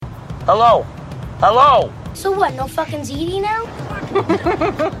Hello? Hello? So what, no fucking ZD now?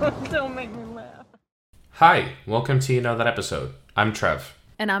 Don't make me laugh. Hi, welcome to You Know That Episode. I'm Trev.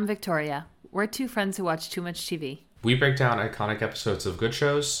 And I'm Victoria. We're two friends who watch too much TV. We break down iconic episodes of good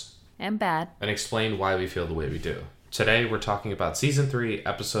shows And bad. and explain why we feel the way we do. Today, we're talking about Season 3,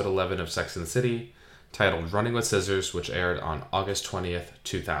 Episode 11 of Sex and the City, titled Running with Scissors, which aired on August 20th,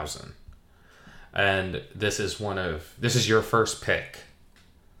 2000. And this is your first pick.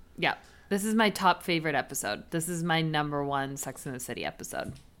 Yeah. This is my top favorite episode. This is my number one Sex and the City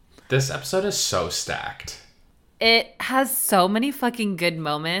episode. This episode is so stacked. It has so many fucking good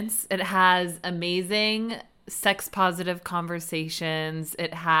moments. It has amazing sex-positive conversations.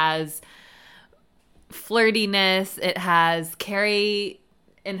 It has flirtiness. It has Carrie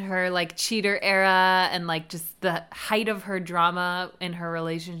in her like cheater era and like just the height of her drama in her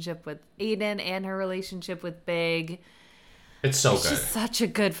relationship with Aiden and her relationship with Big. It's so It's good. just such a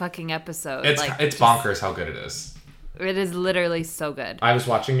good fucking episode. It's bonkers how good it is. It is literally so good. I was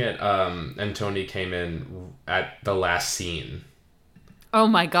watching it, and Tony came in at the last scene. Oh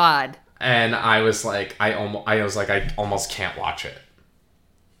my god. And I was like, I almost can't watch it.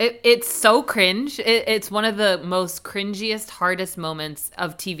 It's so cringe. It's one of the most cringiest, hardest moments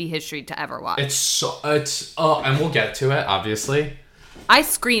of TV history to ever watch. And we'll get to it, obviously. I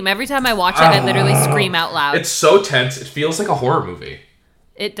scream every time I watch it. I literally scream out loud. It's so tense. It feels like a horror movie.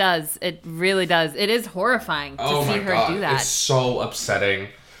 It does. It really does. It is horrifying to see her do that. It's so upsetting.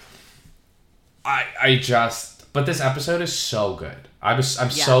 But this episode is so good. I'm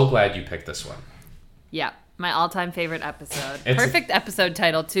so glad you picked this one. Yeah. My all-time favorite episode. It's Perfect episode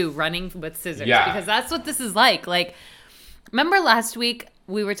title, too. Running with Scissors. Yeah. Because that's what this is like. Like, remember last week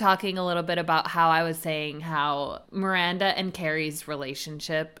we were talking a little bit about how I was saying how Miranda and Carrie's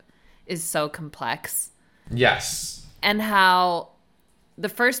relationship is so complex. Yes. And how the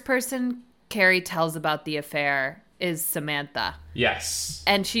first person Carrie tells about the affair is Samantha. Yes.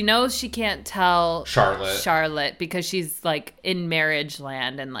 And she knows she can't tell Charlotte because she's like in marriage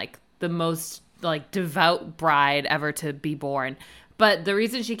land and like the most like devout bride ever to be born. But the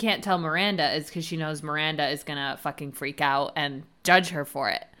reason she can't tell Miranda is because she knows Miranda is gonna fucking freak out and judge her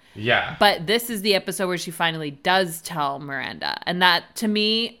for it. Yeah. But this is the episode where she finally does tell Miranda. And that, to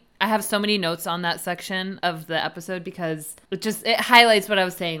me, I have so many notes on that section of the episode because it highlights what I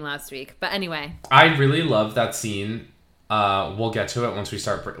was saying last week. But anyway. I really love that scene. We'll get to it once we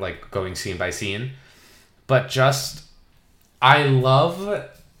start like going scene by scene. But I love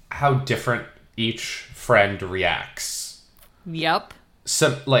how different each friend reacts. Yep.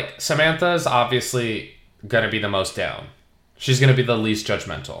 Samantha's obviously gonna be the most down. She's gonna be the least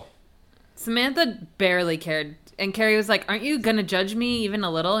judgmental. Samantha barely cared. And Carrie was like, aren't you gonna judge me even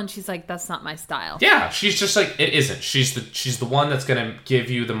a little? And she's like, that's not my style. Yeah, she's just like, it isn't. She's the one that's gonna give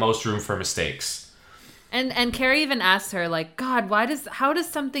you the most room for mistakes. And Carrie even asked her, like, God, how does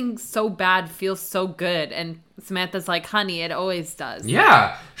something so bad feel so good? And Samantha's like, honey, it always does.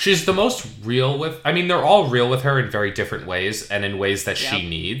 Yeah, she's the most real with... I mean, they're all real with her in very different ways and in ways that she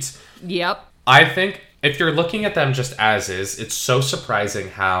needs. Yep. I think if you're looking at them just as is, it's so surprising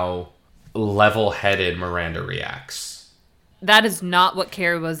how level-headed Miranda reacts. That is not what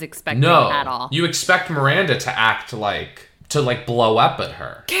Carrie was expecting at all. You expect Miranda to act like... to blow up at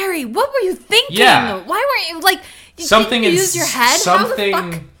her. Carrie, what were you thinking? Yeah. Why weren't you like something didn't you use your head? Something. How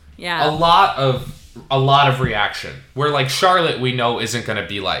the fuck? Yeah. A lot of reaction. Where like Charlotte, we know isn't gonna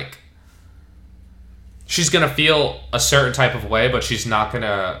be like. She's gonna feel a certain type of way, but she's not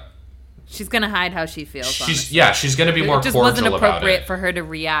gonna. She's gonna hide how she feels. She's gonna be more cordial about it. It just wasn't appropriate for her to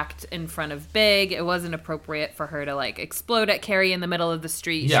react in front of Big. It wasn't appropriate for her to like explode at Carrie in the middle of the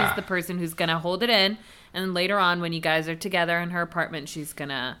street. Yeah. She's the person who's gonna hold it in. And later on, when you guys are together in her apartment, she's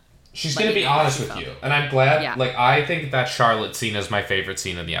gonna be honest with you. And I'm glad, yeah. like, I think that Charlotte scene is my favorite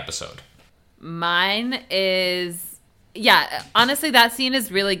scene in the episode. Mine is, yeah, honestly, that scene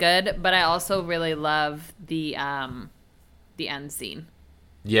is really good, but I also really love the end scene.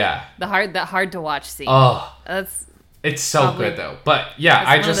 Yeah. The hard to watch scene. Oh. It's so probably good, though. But, yeah,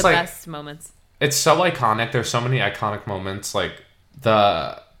 I just, one of the like... best moments. It's so iconic. There's so many iconic moments, like,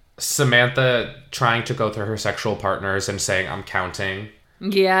 the... Samantha trying to go through her sexual partners and saying, I'm counting.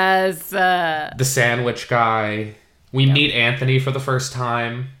 Yes. The sandwich guy. We meet Anthony for the first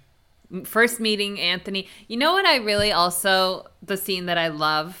time. First meeting Anthony. You know what I really also, the scene that I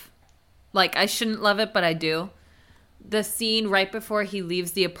love, like I shouldn't love it, but I do. The scene right before he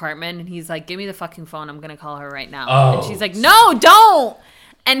leaves the apartment and he's like, give me the fucking phone. I'm going to call her right now. Oh. And she's like, no, don't.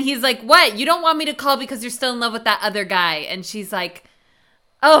 And he's like, what? You don't want me to call because you're still in love with that other guy. And she's like,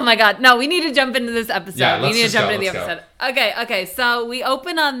 Oh my God. No, we need to jump into this episode. Yeah, we need to jump into the let's episode. Okay. So we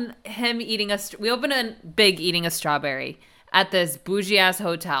open on him we open on Big eating a strawberry at this bougie ass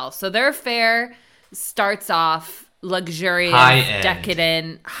hotel. So their fare starts off luxurious, high-end.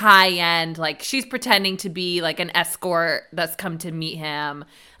 Decadent, high end. Like she's pretending to be like an escort that's come to meet him.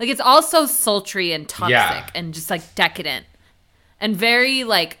 Like it's all so sultry and toxic and just like decadent and very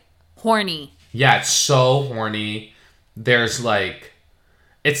like horny. Yeah, it's so horny. There's like,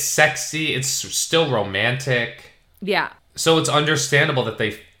 it's sexy. It's still romantic. Yeah. So it's understandable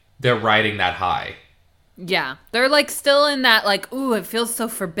that they're riding that high. Yeah. They're like still in that like, ooh, it feels so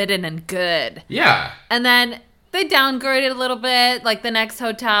forbidden and good. Yeah. And then they downgrade it a little bit. Like the next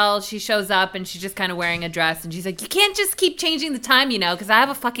hotel, she shows up and she's just kind of wearing a dress. And she's like, you can't just keep changing the time, because I have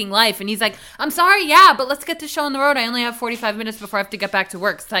a fucking life. And he's like, I'm sorry, yeah, but let's get the show on the road. I only have 45 minutes before I have to get back to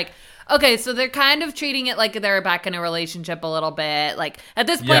work. It's like, okay, so they're kind of treating it like they're back in a relationship a little bit. Like, at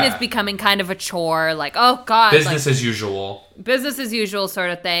this point, it's becoming kind of a chore. Like, oh, God. Business as usual. Business as usual sort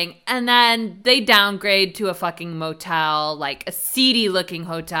of thing. And then they downgrade to a fucking motel, like a seedy-looking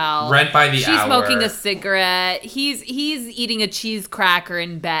hotel. Rent by the hour. She's smoking a cigarette. He's eating a cheese cracker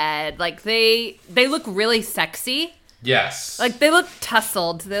in bed. Like, they look really sexy. Yes. Like, they look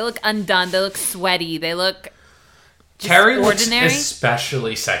tussled. They look undone. They look sweaty. They look... Carrie looks ordinary.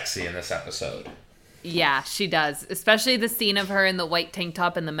 especially sexy in this episode. Yeah, she does. Especially the scene of her in the white tank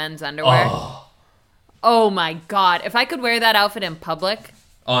top and the men's underwear. Oh my God. If I could wear that outfit in public.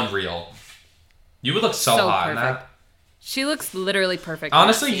 Unreal. You would look so hot perfect. in that. She looks literally perfect.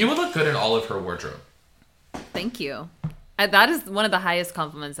 Honestly, you would look good in all of her wardrobe. Thank you. That is one of the highest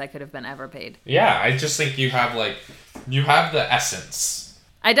compliments I could have been ever paid. Yeah, I just think you have the essence.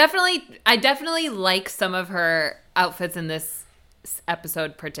 I definitely like some of her outfits in this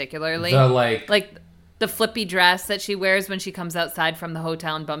episode particularly. Like the flippy dress that she wears when she comes outside from the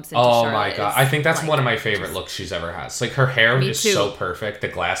hotel and bumps into Charlotte. Oh my God. I think that's one of my favorite looks she's ever had. Like her hair is so perfect. The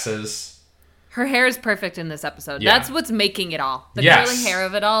glasses. Her hair is perfect in this episode. Yeah. That's what's making it all. The curly hair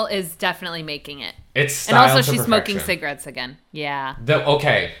of it all is definitely making it. It's styled and also to she's perfection. smoking cigarettes again. Yeah.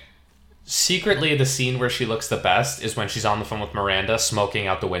 Secretly, the scene where she looks the best is when she's on the phone with Miranda, smoking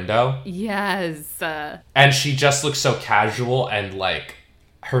out the window. Yes. And she just looks so casual, and like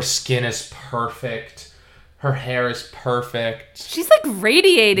her skin is perfect, her hair is perfect. She's like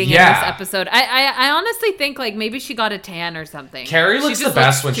radiating in this episode. I honestly think like maybe she got a tan or something. Carrie looks the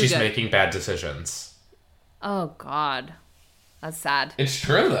best when she's making bad decisions. Oh God, that's sad. It's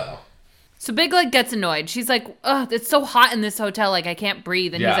true though. So Big like gets annoyed. She's like, "Ugh, it's so hot in this hotel. Like I can't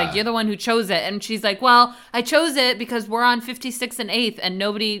breathe." And he's like, "You're the one who chose it." And she's like, "Well, I chose it because we're on 56th and 8th, and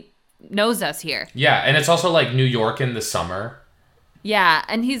nobody knows us here." Yeah, and it's also like New York in the summer. Yeah,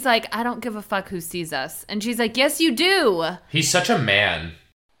 and he's like, "I don't give a fuck who sees us." And she's like, "Yes, you do." He's such a man.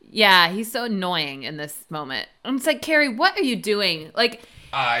 Yeah, he's so annoying in this moment. And it's like, Carrie, what are you doing? Like,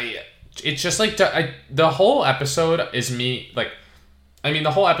 it's just like the whole episode is me like. I mean,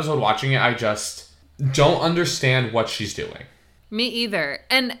 the whole episode watching it, I just don't understand what she's doing. Me either.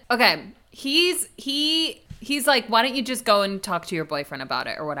 And, okay, he's like, why don't you just go and talk to your boyfriend about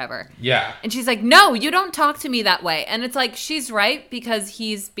it or whatever? Yeah. And she's like, no, you don't talk to me that way. And it's like, she's right because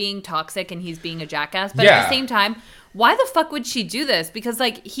he's being toxic and he's being a jackass. But at the same time, why the fuck would she do this? Because,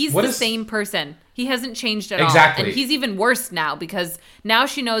 like, he's same person. He hasn't changed at all. And he's even worse now because now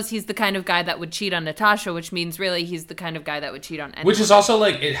she knows he's the kind of guy that would cheat on Natasha, which means really he's the kind of guy that would cheat on anyone. Which is also,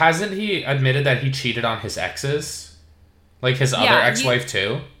 like, hasn't he admitted that he cheated on his exes? Like, his other ex-wife,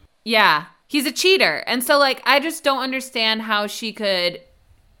 too? Yeah. He's a cheater. And so, like, I just don't understand how she could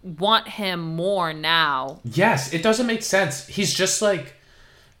want him more now. Yes, it doesn't make sense. He's just, like...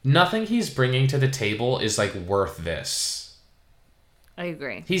 Nothing he's bringing to the table is, like, worth this. I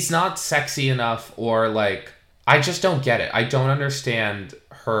agree. He's not sexy enough or, like... I just don't get it. I don't understand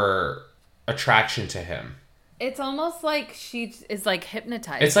her attraction to him. It's almost like she is, like,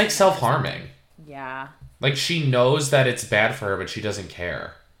 hypnotized. It's, like, self-harming. Yeah. Like, she knows that it's bad for her, but she doesn't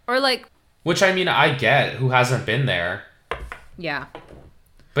care. Or, like... Which, I mean, I get. Who hasn't been there? Yeah.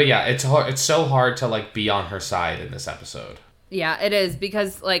 But, yeah, it's so hard to, like, be on her side in this episode. Yeah, it is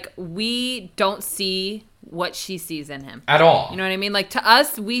because, like, we don't see what she sees in him. At all. You know what I mean? Like, to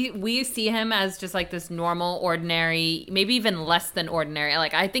us, we see him as just, like, this normal, ordinary, maybe even less than ordinary.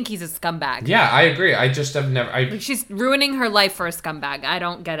 Like, I think he's a scumbag. Yeah, I agree. I just have never... Like, she's ruining her life for a scumbag. I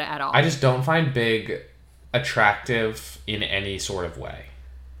don't get it at all. I just don't find Big attractive in any sort of way.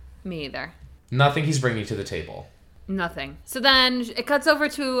 Me either. Nothing he's bringing to the table. Nothing. So then it cuts over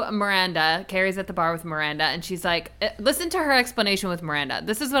to Miranda. Carrie's at the bar with Miranda, and she's like, listen to her explanation with Miranda.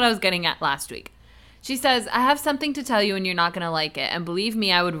 This is what I was getting at last week. She says, I have something to tell you and you're not going to like it. And believe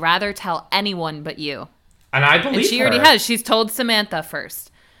me, I would rather tell anyone but you. And I believe her. And she already has. She's told Samantha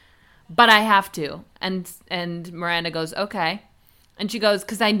first. But I have to. And Miranda goes, okay. And she goes,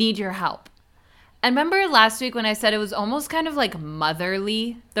 because I need your help. And remember last week when I said it was almost kind of like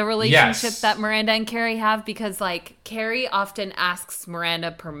motherly, the relationship that Miranda and Carrie have? Because, like, Carrie often asks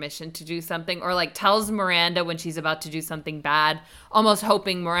Miranda permission to do something or, like, tells Miranda when she's about to do something bad, almost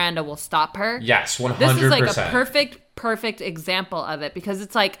hoping Miranda will stop her. Yes, 100%. This is, like, a perfect example of it because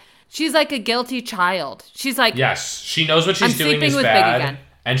it's like she's like a guilty child. She's like... Yes, she knows what she's doing is bad,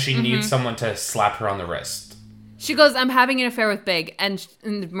 and she needs someone to slap her on the wrist. She goes, I'm having an affair with Big. And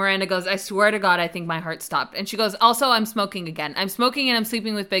Miranda goes, I swear to God, I think my heart stopped. And she goes, also, I'm smoking again. I'm smoking and I'm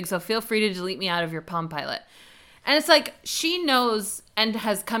sleeping with Big, so feel free to delete me out of your Palm Pilot. And it's like, she knows and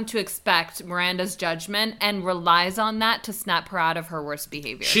has come to expect Miranda's judgment and relies on that to snap her out of her worst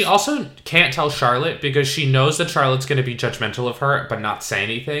behavior. She also can't tell Charlotte because she knows that Charlotte's going to be judgmental of her, but not say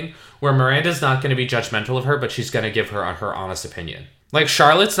anything. Where Miranda's not going to be judgmental of her, but she's going to give her her honest opinion. Like,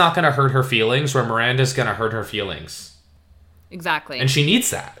 Charlotte's not going to hurt her feelings, where Miranda's going to hurt her feelings. Exactly. And she needs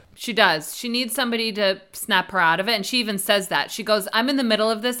that. She does. She needs somebody to snap her out of it, and she even says that. She goes, I'm in the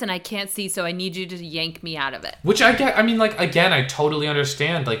middle of this, and I can't see, so I need you to yank me out of it. Which I get. I mean, like, again, I totally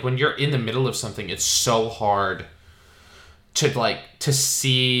understand. Like, when you're in the middle of something, it's so hard to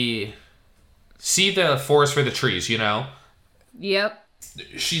see the forest for the trees, you know? Yep.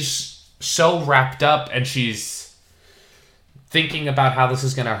 She's so wrapped up, and she's thinking about how this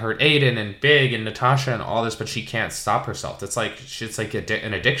is going to hurt Aiden and Big and Natasha and all this, but she can't stop herself. It's like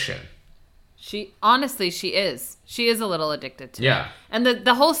an addiction. She is. She is a little addicted to it. And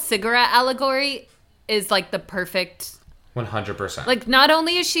the whole cigarette allegory is like the perfect 100%. Like, not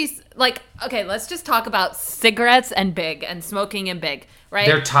only is she like, okay, let's just talk about cigarettes and Big and smoking and Big, right?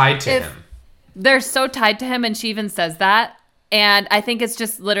 They're tied to him. They're so tied to him, and she even says that. And I think it's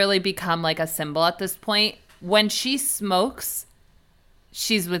just literally become like a symbol at this point. When she smokes,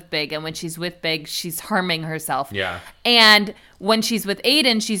 she's with Big. And when she's with Big, she's harming herself. Yeah. And when she's with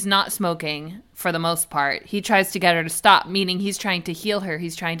Aiden, she's not smoking for the most part. He tries to get her to stop, meaning he's trying to heal her.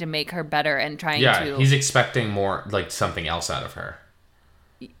 He's trying to make her better and trying to... Yeah, he's expecting more, like, something else out of her.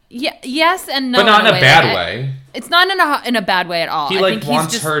 Yeah, yes and no. But not in a bad way. It's not in a bad way at all. He, like,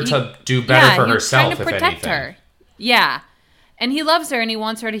 wants her to do better for herself, if anything. He's trying to protect her. Yeah. And he loves her and he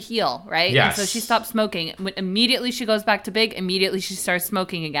wants her to heal, right? Yes. And so she stops smoking. Immediately she goes back to Big. Immediately she starts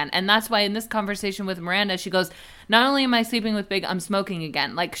smoking again. And that's why in this conversation with Miranda, she goes, not only am I sleeping with Big, I'm smoking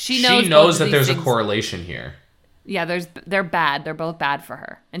again. Like, she knows that there's a correlation here. Yeah, they're bad. They're both bad for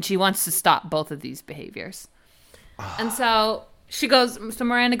her. And she wants to stop both of these behaviors. And so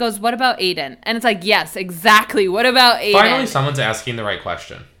Miranda goes, what about Aiden? And it's like, yes, exactly. What about Aiden? Finally, someone's asking the right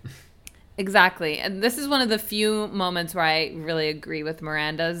question. Exactly. And this is one of the few moments where I really agree with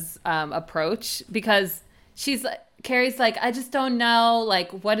Miranda's approach, because Carrie's like, I just don't know, like,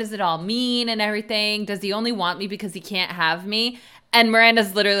 what does it all mean and everything? Does he only want me because he can't have me? And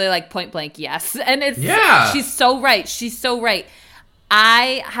Miranda's literally like, point blank, yes. And she's so right. She's so right.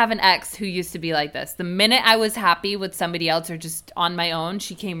 I have an ex who used to be like this. The minute I was happy with somebody else or just on my own,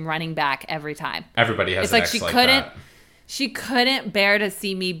 she came running back every time. Everybody has an ex like that. She couldn't bear to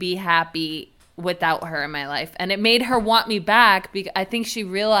see me be happy without her in my life. And it made her want me back, because I think she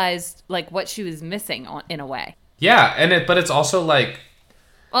realized, like, what she was missing in a way. Yeah, but it's also like...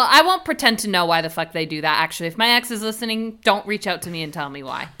 Well, I won't pretend to know why the fuck they do that, actually. If my ex is listening, don't reach out to me and tell me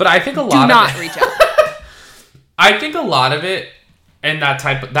why. But I think do not reach out. I think a lot of it, and that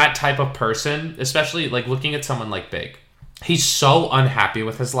type of person, especially, like, looking at someone like Big, he's so unhappy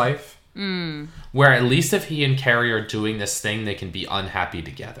with his life. Where at least if he and Carrie are doing this thing, they can be unhappy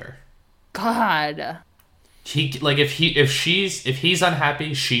together. God. If he's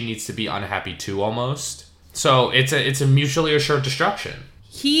unhappy, she needs to be unhappy too, almost. So it's a mutually assured destruction.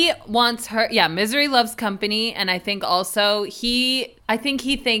 He wants her. Yeah, misery loves company, and I think also he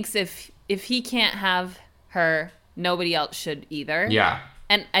thinks if he can't have her, nobody else should either. Yeah.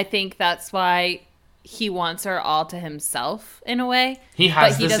 And I think that's why he wants her all to himself in a way.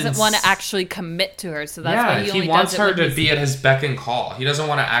 But he doesn't want to actually commit to her, so that's why he only wants does her to be at his beck and call. He doesn't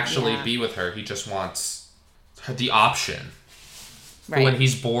want to actually be with her. He just wants the option. Right. For when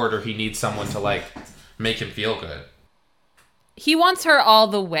he's bored or he needs someone to, like, make him feel good. He wants her all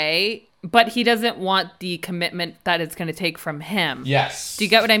the way, but he doesn't want the commitment that it's going to take from him. Yes. Do you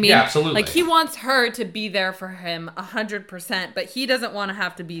get what I mean? Yeah, absolutely. Like, he wants her to be there for him 100%, but he doesn't want to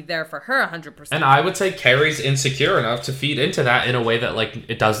have to be there for her 100%. And I would say Carrie's insecure enough to feed into that in a way that, like,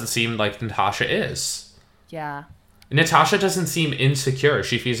 it doesn't seem like Natasha is. Yeah. Natasha doesn't seem insecure.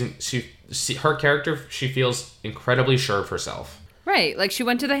 Her character, she feels incredibly sure of herself. Right. Like, she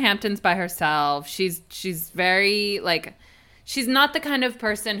went to the Hamptons by herself. She's very, like, she's not the kind of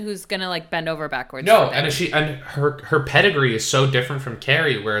person who's gonna, like, bend over backwards. No, and her pedigree is so different from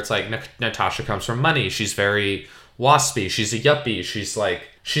Carrie, where it's like Natasha comes from money. She's very waspy. She's a yuppie.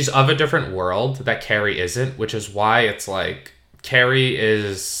 She's of a different world that Carrie isn't, which is why it's like Carrie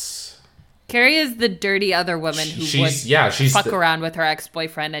is the dirty other woman who would fuck around with her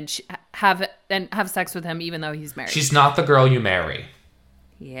ex-boyfriend and have sex with him even though he's married. She's not the girl you marry.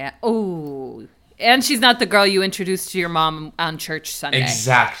 Yeah. Oh. And she's not the girl you introduced to your mom on church Sunday.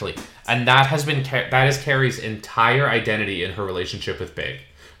 Exactly. And that is Carrie's entire identity in her relationship with Big.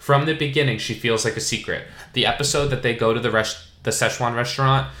 From the beginning, she feels like a secret. The episode that they go to the Szechuan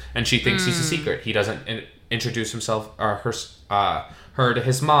restaurant and she thinks he's a secret. He doesn't introduce himself or her to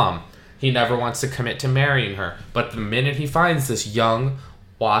his mom. He never wants to commit to marrying her. But the minute he finds this young,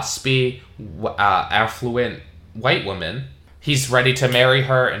 waspy, affluent white woman, he's ready to marry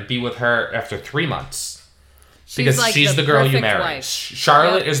her and be with her after 3 months. Because like she's the girl you marry. Wife.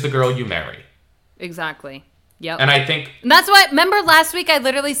 Charlotte is the girl you marry. Exactly. Yep. And I think... And that's why... Remember last week I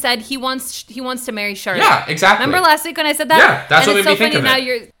literally said he wants to marry Charlotte. Yeah, exactly. Remember last week when I said that? Yeah, that's what made me think of it.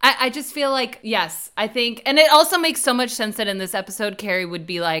 Now I just feel like, yes, I think... And it also makes so much sense that in this episode, Carrie would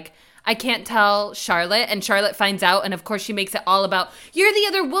be like, I can't tell Charlotte, and Charlotte finds out, and of course she makes it all about, you're the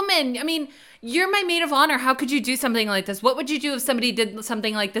other woman. I mean, you're my maid of honor. How could you do something like this? What would you do if somebody did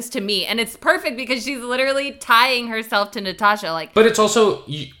something like this to me? And it's perfect because she's literally tying herself to Natasha. Like, but it's also,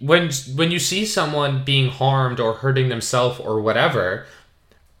 when you see someone being harmed or hurting themselves or whatever,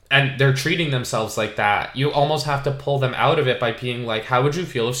 and they're treating themselves like that, you almost have to pull them out of it by being like, how would you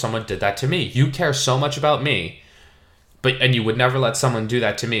feel if someone did that to me? You care so much about me. And you would never let someone do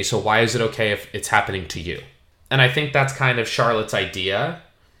that to me, so why is it okay if it's happening to you? And I think that's kind of Charlotte's idea.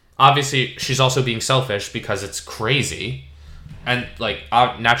 Obviously, she's also being selfish because it's crazy. And, like,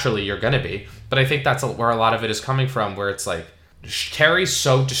 naturally you're gonna be. But I think that's where a lot of it is coming from, where it's like, Carrie's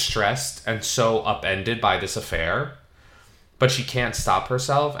so distressed and so upended by this affair, but she can't stop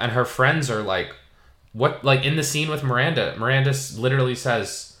herself. And her friends are like, what? Like, in the scene with Miranda literally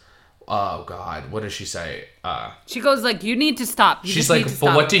says... Oh God, what does she say? She goes like, you need to stop. She's like,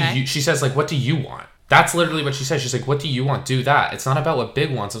 but what do you, she says like, what do you want? That's literally what she says. She's like, what do you want? Do that. It's not about what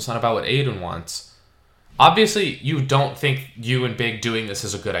Big wants. It's not about what Aiden wants. Obviously, you don't think you and Big doing this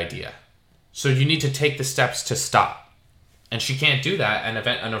is a good idea. So you need to take the steps to stop. And she can't do that.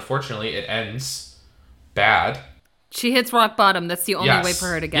 And unfortunately, it ends bad. She hits rock bottom. That's the only way for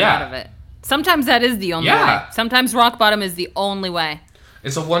her to get out of it. Sometimes that is the only way. Sometimes rock bottom is the only way.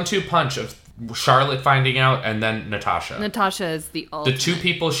 It's a 1-2 punch of Charlotte finding out and then Natasha. Natasha is the ultimate. The two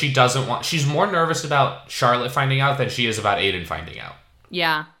people she doesn't want. She's more nervous about Charlotte finding out than she is about Aiden finding out.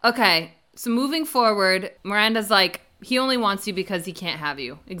 Yeah. Okay. So moving forward, Miranda's like, he only wants you because he can't have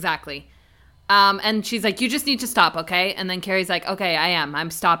you. Exactly. And she's like, you just need to stop, okay? And then Carrie's like, okay, I'm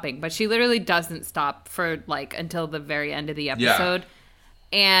stopping. But she literally doesn't stop for like until the very end of the episode.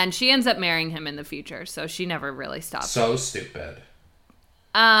 Yeah. And she ends up marrying him in the future. So she never really stops. So stupid.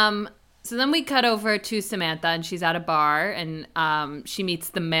 So then we cut over to Samantha, and she's at a bar, and she meets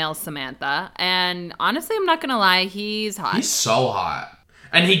the male Samantha. And honestly, I'm not gonna lie, he's hot. He's so hot,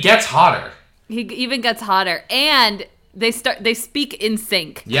 and he gets hotter. He even gets hotter, and they speak in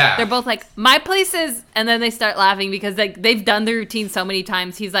sync. Yeah, they're both like, my place is, and then they start laughing because like they've done the routine so many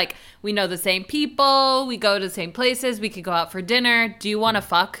times. He's like, we know the same people, we go to the same places, we could go out for dinner. Do you want to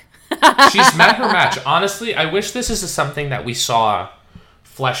fuck? She's met her match. Honestly, I wish this is something that we saw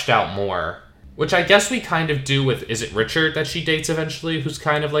fleshed out more, which I guess we kind of do with, is it Richard that she dates eventually, who's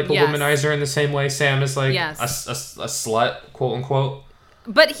kind of like a womanizer in the same way Sam is like a slut, quote unquote.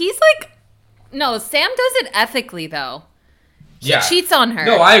 But he's like, no, Sam does it ethically though. He cheats on her.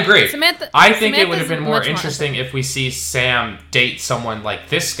 No, I agree. I think it would have been more interesting if we see Sam date someone like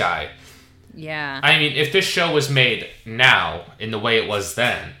this guy. Yeah. I mean, if this show was made now in the way it was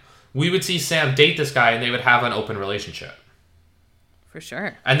then, we would see Sam date this guy and they would have an open relationship. For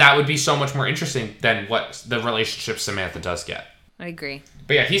sure. And that would be so much more interesting than what the relationship Samantha does get. I agree.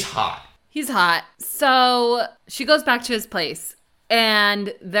 But yeah, he's hot. He's hot. So she goes back to his place,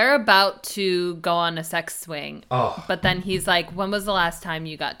 and they're about to go on a sex swing. Oh. But then he's like, when was the last time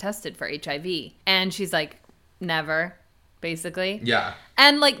you got tested for HIV? And she's like, never, basically. Yeah.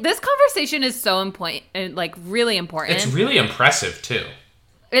 And like, this conversation is so important, like really important. It's really impressive, too.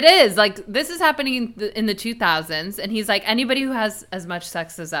 It is. Like, this is happening in the 2000s, and he's like, anybody who has as much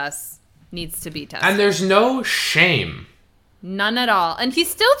sex as us needs to be tested. And there's no shame None at all. And he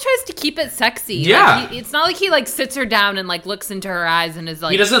still tries to keep it sexy. Yeah. Like, it's not like he, like, sits her down and, like, looks into her eyes and is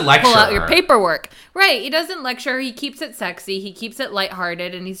like, he doesn't lecture pull out her. your paperwork. Right. He doesn't lecture her. He keeps it sexy. He keeps it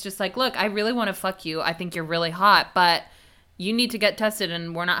lighthearted. And he's just like, look, I really want to fuck you. I think you're really hot, but you need to get tested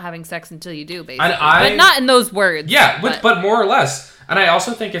and we're not having sex until you do, basically. But not in those words. Yeah, but more or less. And I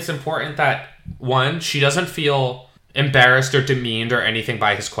also think it's important that, one, she doesn't feel embarrassed or demeaned or anything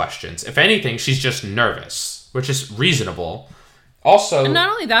by his questions. If anything, she's just nervous, which is reasonable. Also, and not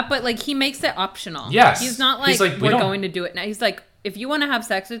only that, but like he makes it optional. Yes, he's not like we're going to do it now. He's like, if you want to have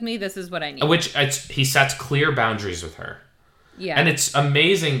sex with me, this is what I need. Which he sets clear boundaries with her. Yeah, and it's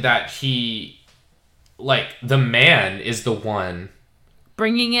amazing that he, like, the man is the one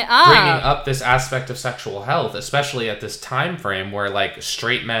bringing up this aspect of sexual health, especially at this time frame where, like,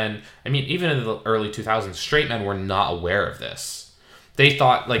 straight men, I mean, even in the early 2000s, straight men were not aware of this. They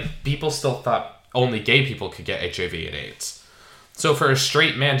thought, like, people still thought only gay people could get HIV and AIDS. So for a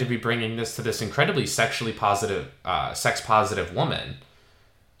straight man to be bringing this to this incredibly sexually positive, sex-positive woman,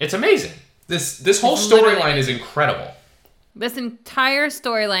 it's amazing. This whole storyline is incredible. This entire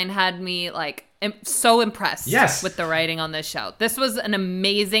storyline had me, like, so impressed with the writing on this show. This was an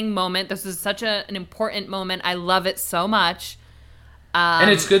amazing moment. This was such an important moment. I love it so much. And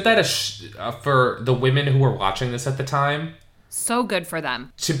it's good that for the women who were watching this at the time, so good for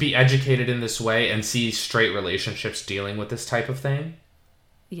them to be educated in this way and see straight relationships dealing with this type of thing.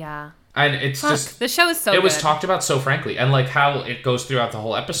 Yeah. And it's just... The show is so good. It was talked about so frankly. And, like, how it goes throughout the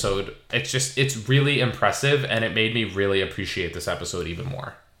whole episode, it's really impressive, and it made me really appreciate this episode even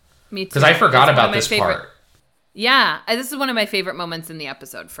more. Me too. Because I forgot about this part. Yeah. This is one of my favorite moments in the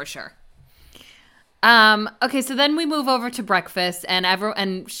episode, for sure. Okay, so then we move over to breakfast,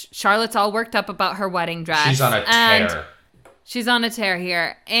 and Charlotte's all worked up about her wedding dress. She's on a tear. She's on a tear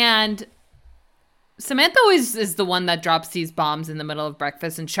here. And Samantha always is the one that drops these bombs in the middle of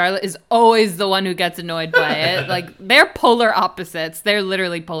breakfast, and Charlotte is always the one who gets annoyed by it. Like, they're polar opposites. They're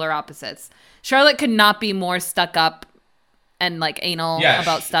literally polar opposites. Charlotte could not be more stuck up and, like, anal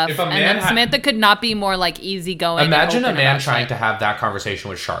about stuff. And then Samantha could not be more, like, easygoing. Imagine a man trying to have that conversation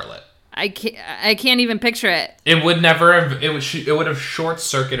with Charlotte. I can't even picture it. It would have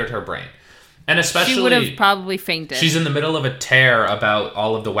short-circuited her brain. And especially... She would have probably fainted. She's in the middle of a tear about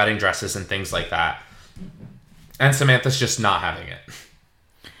all of the wedding dresses and things like that. And Samantha's just not having it.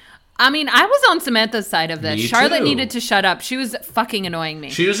 I mean, I was on Samantha's side of this. Me Charlotte too. needed to shut up. She was fucking annoying me.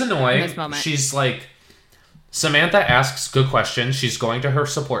 She was annoying. In this moment. She's like... Samantha asks good questions. She's going to her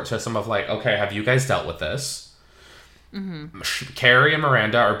support system of like, okay, have you guys dealt with this? Mm-hmm. Carrie and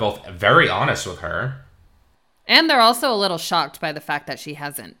Miranda are both very honest with her. And they're also a little shocked by the fact that she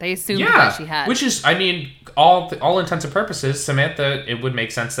hasn't. They assumed that she had. Which is, I mean, all intents and purposes, Samantha, it would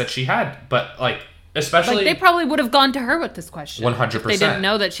make sense that she had. But, like, especially... Like, they probably would have gone to her with this question. 100%. If they didn't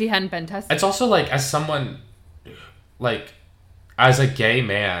know that she hadn't been tested. It's also, like, as someone, like, as a gay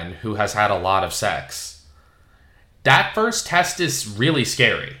man who has had a lot of sex, that first test is really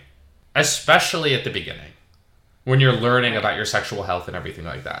scary. Especially at the beginning. When you're learning about your sexual health and everything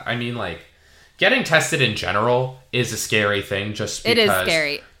like that. I mean, like... Getting tested in general is a scary thing just because... It is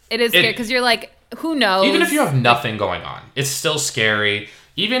scary. It is scary because you're like, who knows? Even if you have nothing going on, it's still scary.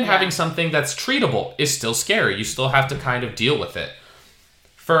 Even having something that's treatable is still scary. You still have to kind of deal with it.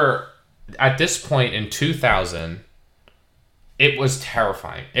 At this point in 2000, it was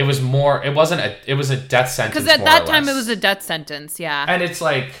terrifying. It was a death sentence. Because at that time it was a death sentence, yeah. And it's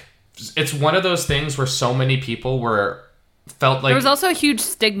like, it's one of those things where so many people felt like there was also a huge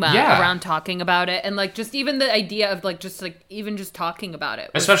stigma around talking about it, and like just even the idea of like just like even just talking about it,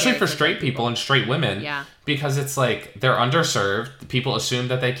 especially for straight people and straight women, because it's like they're underserved. People assume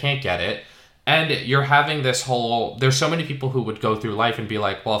that they can't get it, and you're having this whole. There's so many people who would go through life and be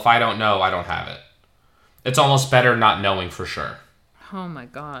like, "Well, if I don't know, I don't have it." It's almost better not knowing for sure. Oh my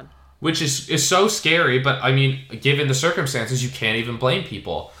god, which is so scary. But I mean, given the circumstances, you can't even blame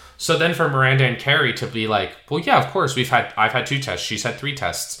people. So then for Miranda and Carrie to be like, well, yeah, of course, I've had 2 tests. She's had 3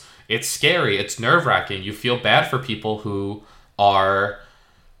 tests. It's scary. It's nerve-wracking. You feel bad for people who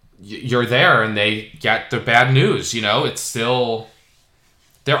you're there and they get the bad news, you know? It's still,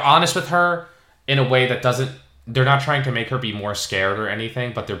 they're honest with her in a way that they're not trying to make her be more scared or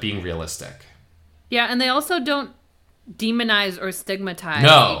anything, but they're being realistic. Yeah, and they also don't demonize or stigmatize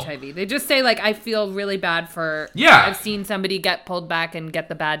HIV. They just say like, I feel really bad for I've seen somebody get pulled back and get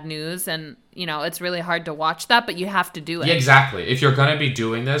the bad news, and you know it's really hard to watch that, but you have to do it. Yeah, exactly. If you're going to be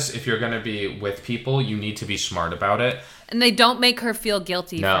doing this, if you're going to be with people, you need to be smart about it. And they don't make her feel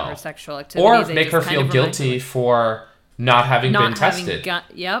guilty for her sexual activity. Or make her feel guilty for not having been tested.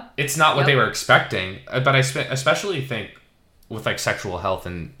 Yep. It's not what they were expecting, but I especially think with like sexual health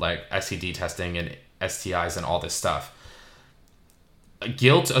and like STD testing and STIs and all this stuff,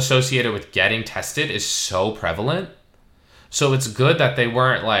 guilt associated with getting tested is so prevalent. So it's good that they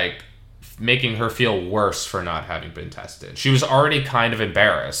weren't like making her feel worse for not having been tested. She was already kind of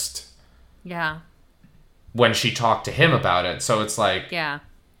embarrassed. Yeah. When she talked to him about it. So it's like... Yeah.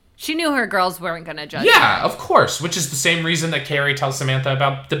 She knew her girls weren't going to judge Yeah, her. of course. Which is the same reason that Carrie tells Samantha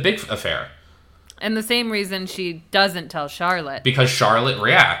about the big affair. And the same reason she doesn't tell Charlotte. Because Charlotte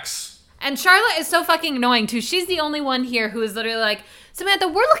reacts. And Charlotte is so fucking annoying, too. She's the only one here who is literally like, Samantha,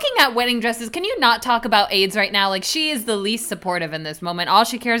 we're looking at wedding dresses. Can you not talk about AIDS right now? Like, she is the least supportive in this moment. All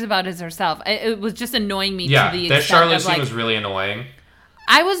she cares about is herself. It was just annoying me to the extent that Charlotte of, scene was really annoying.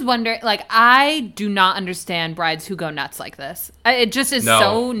 I was wondering, like, I do not understand brides who go nuts like this. It just is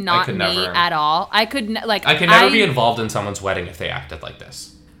so not me never. at all. I could never be involved in someone's wedding if they acted like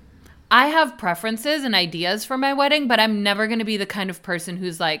this. I have preferences and ideas for my wedding, but I'm never going to be the kind of person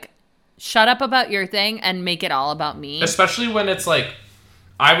who's like, shut up about your thing and make it all about me. Especially when it's like,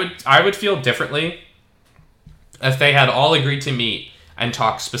 I would feel differently if they had all agreed to meet and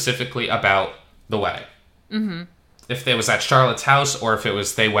talk specifically about the wedding. Mm-hmm. If it was at Charlotte's house, or if it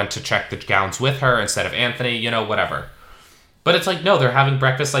was they went to check the gowns with her instead of Anthony, you know, whatever. But it's like, no, they're having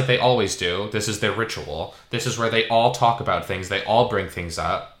breakfast like they always do. This is their ritual. This is where they all talk about things. They all bring things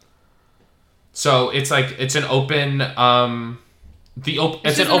up. So it's like, it's an open, it's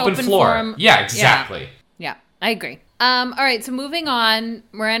an open floor. Forum. Yeah, exactly. Yeah, I agree. All right, so moving on,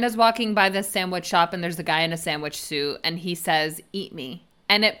 Miranda's walking by this sandwich shop and there's a guy in a sandwich suit and he says, "Eat me."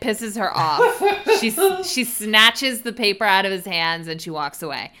 And it pisses her off. She snatches the paper out of his hands and she walks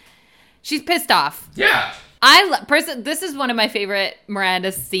away. She's pissed off. Yeah. This is one of my favorite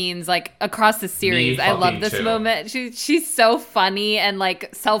Miranda scenes, like, across the series. I love this moment. She's so funny and,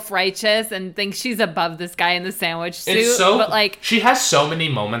 like, self-righteous and thinks she's above this guy in the sandwich suit. It's so, but, like, she has so many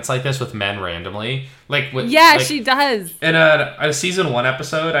moments like this with men randomly. She does. In a season 1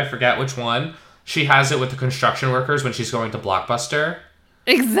 episode, I forget which one, she has it with the construction workers when she's going to Blockbuster.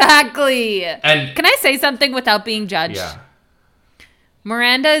 Exactly. And can I say something without being judged? Yeah.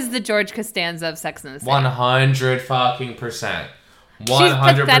 Miranda is the George Costanza of Sex and the City. 100%.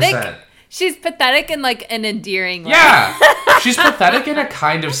 100%. She's pathetic in, like, an endearing way. Yeah. She's pathetic in a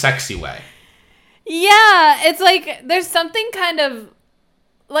kind of sexy way. Yeah. It's like, there's something kind of,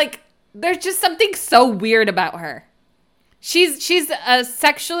 like, there's just something so weird about her. She's a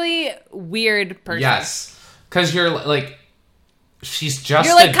sexually weird person. Yes. Because you're, like... She's just...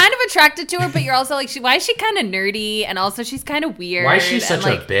 You're, like, kind of attracted to her, but you're also, like, why is she kind of nerdy? And also, she's kind of weird. Why is she such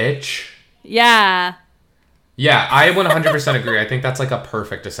a bitch? Yeah. Yeah, I 100% agree. I think that's, like, a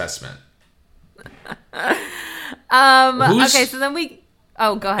perfect assessment. Okay, so then we...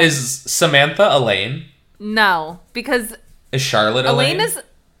 Oh, go ahead. Is Samantha Elaine? No, because... Is Charlotte Elaine?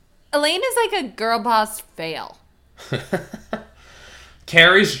 Elaine is, like, a girl boss fail.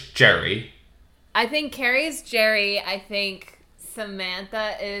 Carrie's Jerry. I think Carrie's Jerry. I think...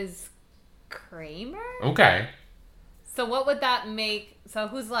 Samantha is Kramer? Okay. So what would that make... So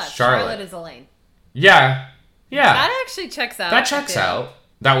who's left? Charlotte is Elaine. Yeah. That actually checks out. That checks out.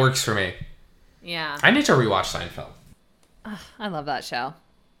 That works for me. Yeah. I need to rewatch Seinfeld. I love that show.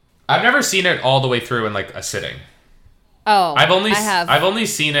 I've never seen it all the way through in, like, a sitting. Oh, I've only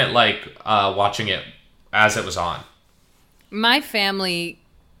seen it, like, watching it as it was on. My family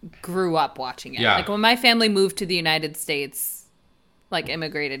grew up watching it. Yeah. Like, when my family moved to the United States... like,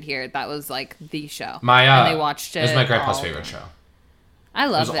 immigrated here, that was, like, the show. And they watched it. It was my grandpa's favorite show. I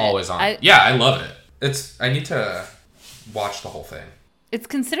love it. It was always on. I love it. I need to watch the whole thing. It's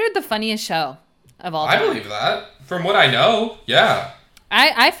considered the funniest show of all time. I believe that. From what I know, yeah.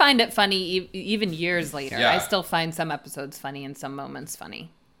 I find it funny even years later. Yeah. I still find some episodes funny and some moments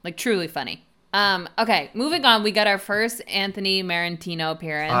funny. Like, truly funny. Okay, moving on. We got our first Anthony Marantino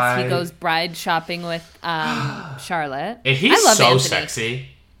appearance. He goes bride shopping with Charlotte. He's so sexy.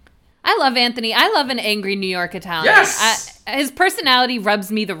 I love Anthony. I love an angry New York Italian. Yes! His personality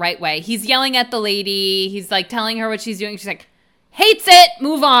rubs me the right way. He's yelling at the lady. He's, like, telling her what she's doing. She's like, hates it.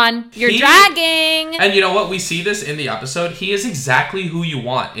 Move on. You're dragging. And you know what? We see this in the episode. He is exactly who you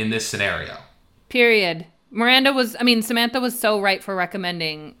want in this scenario. Period. Samantha was so right for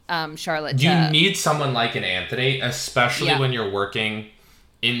recommending Charlotte. You need someone like an Anthony, especially when you're working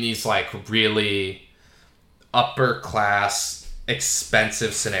in these, like, really upper class,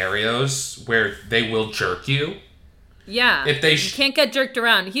 expensive scenarios where they will jerk you. Yeah. If they you can't get jerked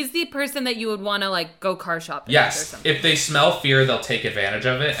around. He's the person that you would want to, like, go car shopping with or something. If they smell fear, they'll take advantage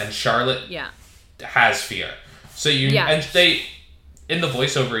of it, and Charlotte has fear. So and they, in the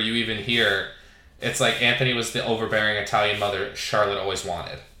voiceover, you even hear... It's like Anthony was the overbearing Italian mother Charlotte always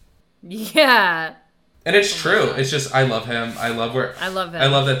wanted. Yeah. And it's true. It's just, I love him. I love him. I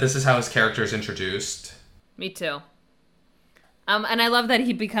love that this is how his character is introduced. Me too. And I love that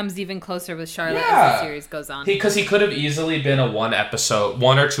he becomes even closer with Charlotte as the series goes on. Because he could have easily been a one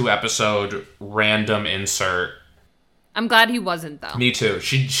or two episode random insert. I'm glad he wasn't, though. Me too.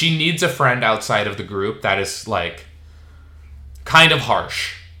 She needs a friend outside of the group that is, like, kind of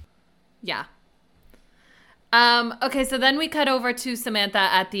harsh. Yeah. Okay, so then we cut over to Samantha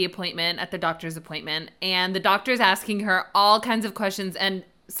at the doctor's appointment, and the doctor's asking her all kinds of questions, and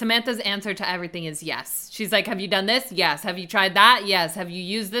Samantha's answer to everything is yes. She's like, have you done this? Yes. Have you tried that? Yes. Have you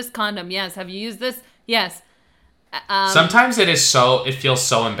used this condom? Yes. Have you used this? Yes. Sometimes it feels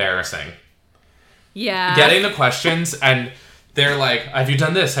so embarrassing. Yeah. Getting the questions, and they're like, have you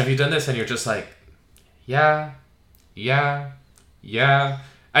done this? Have you done this? And you're just like, yeah. And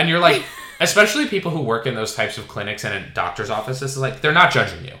you're like, especially people who work in those types of clinics and in doctor's offices, like, they're not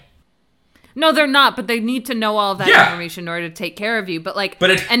judging you. No, they're not, but they need to know all of that information in order to take care of you. But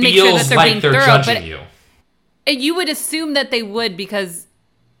it and make feels sure that they're like being they're thorough. judging you. You would assume that they would, because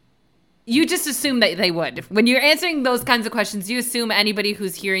you just assume that they would. When you're answering those kinds of questions, you assume anybody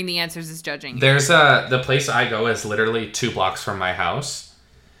who's hearing the answers is judging you. There's the place I go is literally 2 blocks from my house.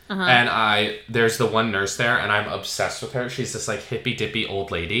 Uh-huh. And there's the one nurse there, and I'm obsessed with her. She's this, like, hippy-dippy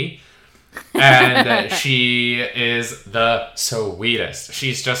old lady. And she is the sweetest.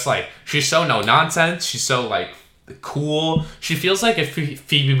 She's just, like, she's so no-nonsense. She's so, like, cool. She feels like if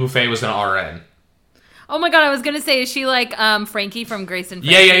Phoebe Buffay was an RN. Oh my god, I was gonna say, is she like Frankie from Grace and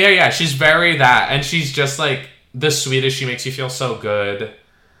Frankie? Yeah. She's very that. And she's just, like, the sweetest. She makes you feel so good.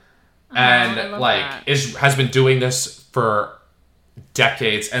 And, like, has been doing this for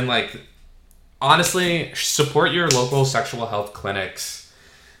decades. And, like, honestly, support your local sexual health clinics.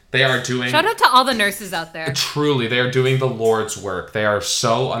 They are doing... Shout out to all the nurses out there. Truly, they are doing the Lord's work. They are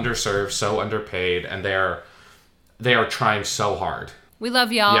so underserved, so underpaid, and they are trying so hard. We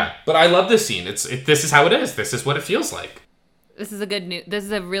love y'all. Yeah, but I love this scene. This is how it is. This is what it feels like. This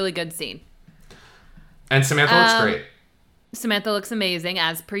is a really good scene. And Samantha looks great. Samantha looks amazing,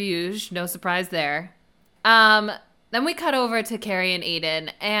 as per usual. No surprise there. Then we cut over to Carrie and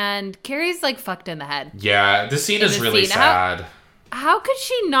Aiden, and Carrie's, like, fucked in the head. Yeah, this scene is really sad. How could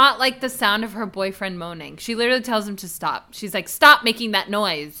she not like the sound of her boyfriend moaning? She literally tells him to stop. She's like, stop making that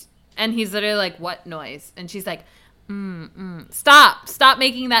noise. And he's literally like, what noise? And she's like, stop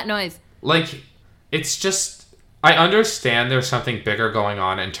making that noise. Like, it's just, I understand there's something bigger going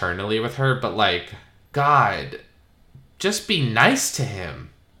on internally with her, but, like, God, just be nice to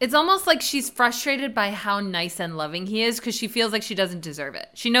him. It's almost like she's frustrated by how nice and loving he is, because she feels like she doesn't deserve it.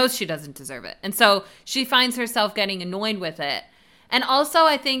 She knows she doesn't deserve it. And so she finds herself getting annoyed with it. And also,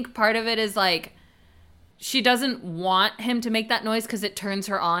 I think part of it is, like, she doesn't want him to make that noise because it turns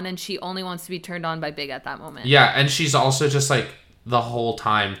her on, and she only wants to be turned on by Big at that moment. Yeah, and she's also just, like, the whole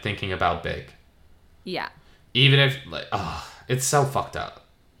time thinking about Big. Yeah. Even if, like, it's so fucked up.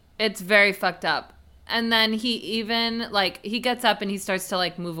 It's very fucked up. And then he even, like, he gets up and he starts to,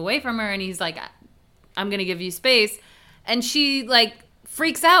 like, move away from her, and he's like, I'm going to give you space. And she, like,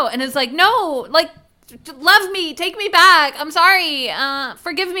 freaks out and is like, no, like, love me, take me back, I'm sorry,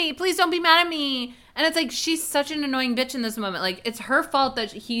 forgive me, please don't be mad at me. And it's like, she's such an annoying bitch in this moment. Like, it's her fault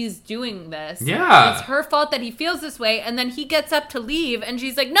that he's doing this. Yeah. It's her fault that he feels this way. And then he gets up to leave, and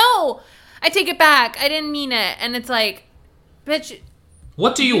she's like, no, I take it back, I didn't mean it. And it's like, bitch,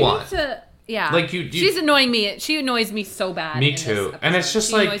 what do you want? Yeah. Like, she's annoying me. She annoys me so bad. Me too. And it's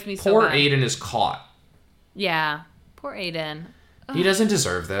just like, poor Aiden is caught. Yeah. Poor Aiden. Ugh. He doesn't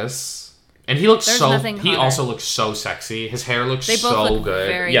deserve this. And he looks he also looks so sexy. His hair looks so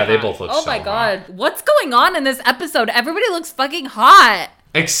good. Yeah, they both look so hot. Oh my god. What's going on in this episode? Everybody looks fucking hot.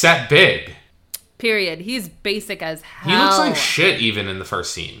 Except Big. Period. He's basic as hell. He looks like shit even in the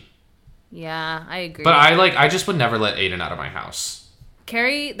first scene. Yeah, I agree. But I just would never let Aiden out of my house.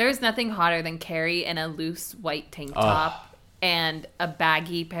 Carrie, there's nothing hotter than Carrie in a loose white tank top and a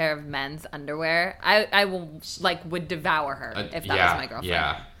baggy pair of men's underwear. I would devour her if that was my girlfriend.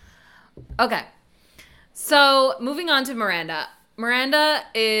 Yeah. Okay. So, moving on to Miranda. Miranda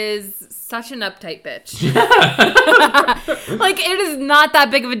is such an uptight bitch. Like, it is not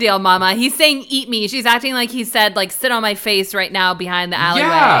that big of a deal, mama. He's saying, eat me. She's acting like he said, like, sit on my face right now behind the alleyway.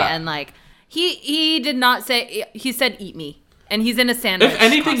 Yeah. And, like, he did not say, he said, eat me. And he's in a sandwich. If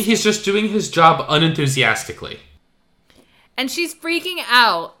anything, costume. He's just doing his job unenthusiastically. And she's freaking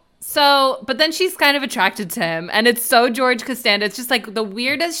out. So, but then she's kind of attracted to him. And it's so George Costanza. It's just, like, the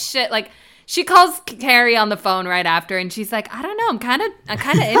weirdest shit. Like, She calls Carrie on the phone right after, and she's like, I don't know, I'm kind of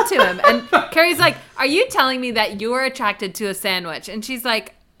into him. And Carrie's like, are you telling me that you are attracted to a sandwich? And she's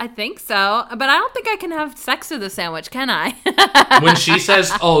like, I think so, but I don't think I can have sex with a sandwich, can I? When she says,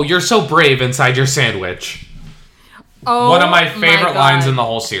 oh, you're so brave inside your sandwich. Oh, one of my favorite God. lines in the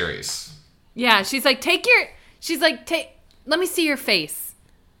whole series. Yeah, she's like, let me see your face.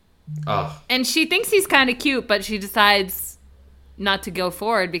 Oh. And she thinks he's kind of cute, but she decides not to go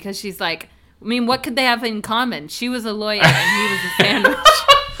forward because she's like, I mean, what could they have in common? She was a lawyer and he was a sandwich.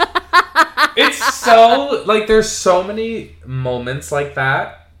 It's so, like, there's so many moments like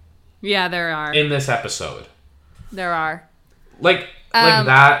that. Yeah, there are. In this episode. There are. Like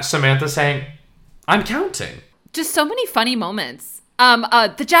that, Samantha saying, I'm counting. Just so many funny moments.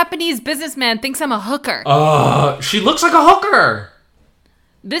 The Japanese businessman thinks I'm a hooker. She looks like a hooker.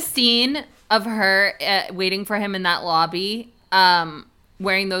 This scene of her waiting for him in that lobby,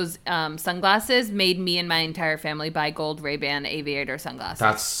 wearing those sunglasses, made me and my entire family buy gold Ray-Ban aviator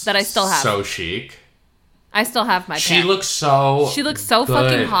sunglasses. That I still have. So chic. I still have my pair. She looks so good.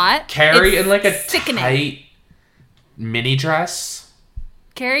 Fucking hot. Carrie in like a sickening. tight mini dress.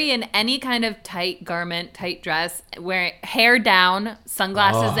 Carrie in any kind of tight garment, tight dress, wearing hair down,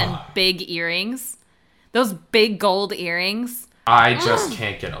 sunglasses, and big earrings. Those big gold earrings. I just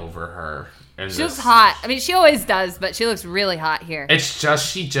can't get over her. She looks hot. I mean, she always does, but she looks really hot here. It's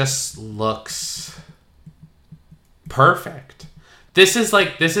just, she just looks perfect. This is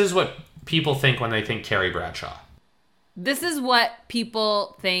what people think when they think Carrie Bradshaw. This is what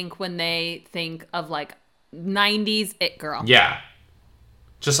people think when they think of, like, 90s it girl. Yeah.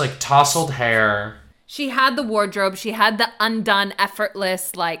 Just, like, tousled hair. She had the wardrobe. She had the undone,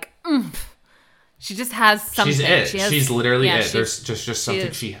 effortless, like, oomph. She just has something. She's it. She's literally it. There's just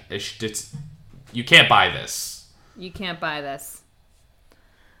something it's, you can't buy this. You can't buy this.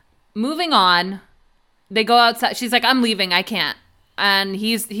 Moving on, they go outside. She's like, I'm leaving. I can't. And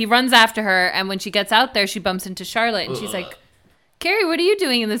he runs after her. And when she gets out there, she bumps into Charlotte. And she's like, Carrie, what are you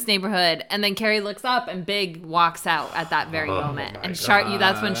doing in this neighborhood? And then Carrie looks up and Big walks out at that very moment. And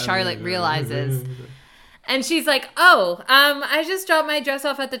that's when Charlotte realizes. And she's like, I just dropped my dress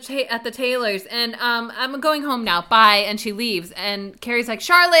off at the tailor's, and I'm going home now. Bye. And she leaves. And Carrie's like,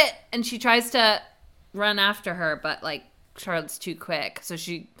 Charlotte! And she tries to run after her, but, like, Charlotte's too quick. So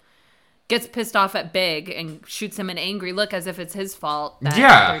she gets pissed off at Big and shoots him an angry look as if it's his fault that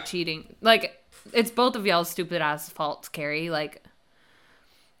they're cheating. Like, it's both of y'all's stupid-ass faults, Carrie. Like,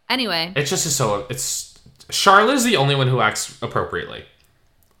 anyway. It's just Charlotte's the only one who acts appropriately.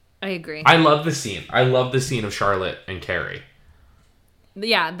 I agree. I love the scene. I love the scene of Charlotte and Carrie.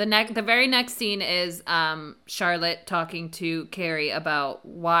 Yeah, the very next scene is Charlotte talking to Carrie about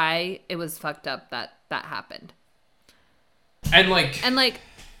why it was fucked up that happened. And like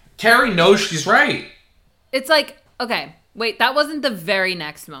Carrie knows she's right. It's like, okay, wait, that wasn't the very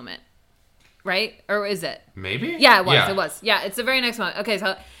next moment, right? Or is it? Maybe? Yeah, it was. Yeah. It was. Yeah, it's the very next moment. Okay,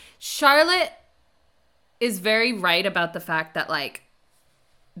 so Charlotte is very right about the fact that, like,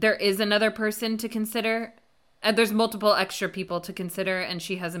 there is another person to consider. And there's multiple extra people to consider, and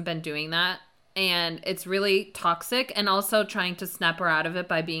she hasn't been doing that. And it's really toxic, and also trying to snap her out of it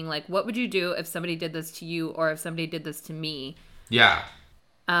by being like, what would you do if somebody did this to you, or if somebody did this to me? Yeah.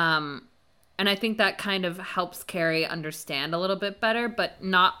 And I think that kind of helps Carrie understand a little bit better, but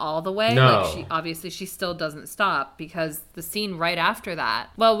not all the way. No. Like, she still doesn't stop, because the scene right after that,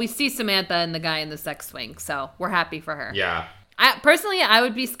 well, we see Samantha and the guy in the sex swing, so we're happy for her. Yeah. Personally, I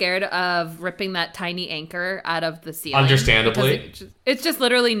would be scared of ripping that tiny anchor out of the ceiling. Understandably. It's just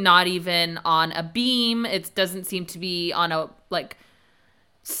literally not even on a beam. It doesn't seem to be on a, like,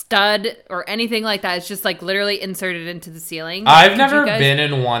 stud or anything like that. It's just, like, literally inserted into the ceiling. I've never been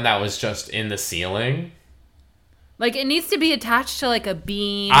in one that was just in the ceiling. Like, it needs to be attached to, like, a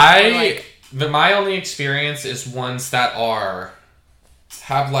beam. My only experience is ones that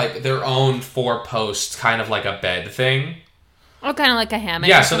have, like, their own 4-post kind of like a bed thing. Oh, kind of like a hammock.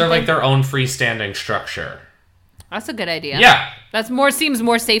 Yeah, so they're like their own freestanding structure. That's a good idea. Yeah. Seems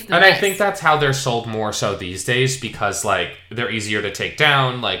more safe than this. And I think that's how they're sold more so these days, because, like, they're easier to take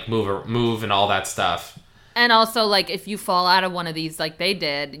down, like, move and all that stuff. And also, like, if you fall out of one of these like they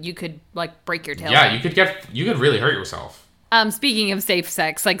did, you could, like, break your tail. Yeah, you could really hurt yourself. Speaking of safe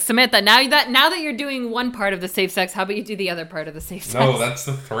sex, like, Samantha, now that you're doing one part of the safe sex, how about you do the other part of the safe sex? No, that's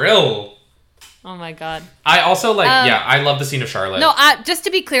the thrill. Oh my God. I also I love the scene of Charlotte. No, just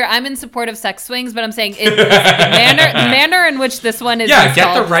to be clear, I'm in support of sex swings, but I'm saying the manner in which this one is installed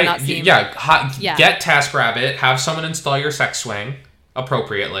get the right, get TaskRabbit, have someone install your sex swing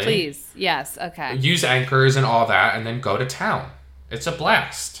appropriately. Please, yes, okay. Use anchors and all that, and then go to town. It's a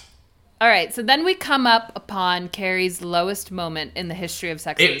blast. All right, so then we come up upon Carrie's lowest moment in the history of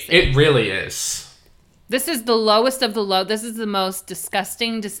Sex and the City. It really is. This is the lowest of the low. This is the most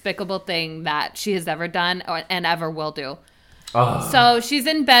disgusting, despicable thing that she has ever done and ever will do. So she's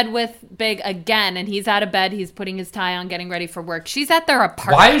in bed with Big again, and he's out of bed. He's putting his tie on, getting ready for work. She's at their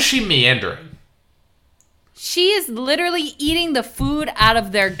apartment. Why is she meandering? She is literally eating the food out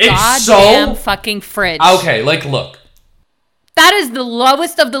of their goddamn fucking fridge. Okay, like, look. That is the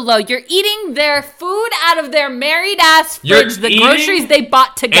lowest of the low. You're eating their food out of their married-ass fridge, groceries they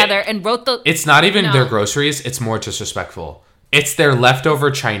bought together and wrote the... It's not even their groceries. It's more disrespectful. It's their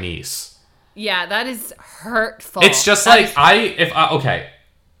leftover Chinese. Yeah, that is hurtful. It's just okay.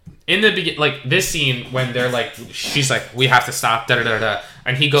 In the beginning, like, this scene when they're like, she's like, we have to stop, da-da-da-da,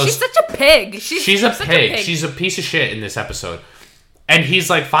 and he goes... She's such a pig. She's a pig. She's a piece of shit in this episode. And he's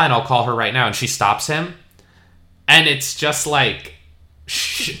like, fine, I'll call her right now. And she stops him. And it's just like...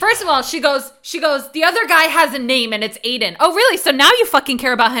 First of all, she goes, the other guy has a name and it's Aiden. Oh, really? So now you fucking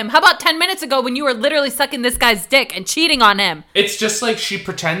care about him. How about 10 minutes ago when you were literally sucking this guy's dick and cheating on him? It's just like she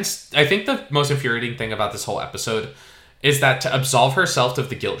pretends... I think the most infuriating thing about this whole episode is that to absolve herself of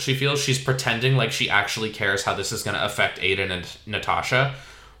the guilt she feels, she's pretending like she actually cares how this is going to affect Aiden and Natasha.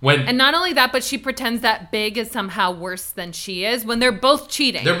 And not only that, but she pretends that Big is somehow worse than she is when they're both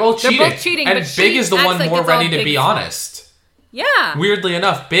cheating. They're both cheating. And Big is the one more ready to be honest. Yeah. Weirdly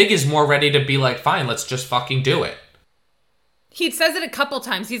enough, Big is more ready to be like, fine, let's just fucking do it. He says it a couple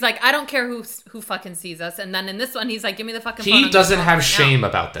times. He's like, I don't care who fucking sees us. And then in this one, he's like, give me the fucking phone. He doesn't have shame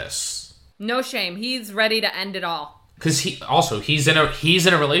about this. No shame. He's ready to end it all. Because he's in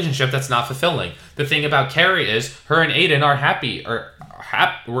a relationship that's not fulfilling. The thing about Carrie is her and Aiden are happy,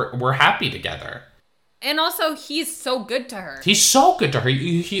 we're happy together. And also, he's so good to her. He's so good to her.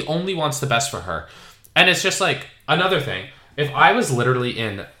 He only wants the best for her. And it's just like, another thing. If I was literally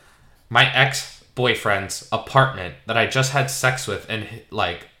in my ex-boyfriend's apartment that I just had sex with and,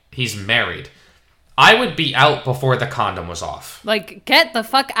 like, he's married, I would be out before the condom was off. Like, get the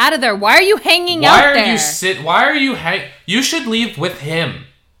fuck out of there. Why are you hanging out there? You should leave with him.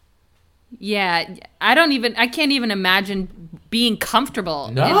 Yeah, I can't even imagine being comfortable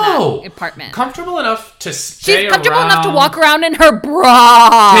in that apartment. Comfortable enough to stay She's comfortable around, enough to walk around in her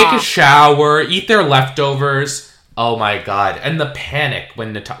bra. take a shower, eat their leftovers. Oh my god. And the panic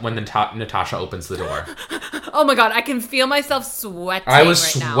when Natasha opens the door. Oh my god, I can feel myself sweating. I was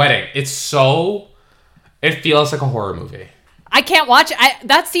sweating. Now. It feels like a horror movie. I can't watch.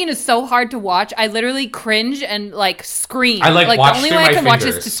 That scene is so hard to watch. I literally cringe and like scream. I like the only way I can watch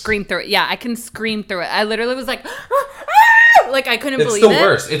fingers. is to scream through it. Yeah, I can scream through it. I literally was like, like I couldn't believe it. It's the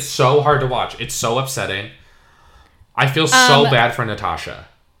worst. It's so hard to watch. It's so upsetting. I feel so bad for Natasha.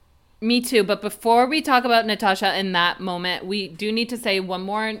 Me too. But before we talk about Natasha in that moment, we do need to say one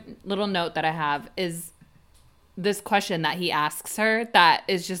more little note that I have is this question that he asks her that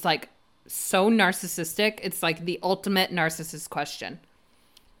is just like so narcissistic. It's like the ultimate narcissist question.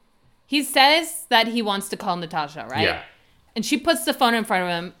 He says that he wants to call Natasha, right? Yeah. And she puts the phone in front of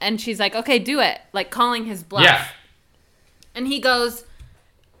him and she's like, okay, do it. Like calling his bluff. Yeah. And he goes,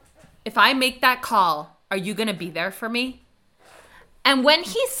 if I make that call, are you going to be there for me? And when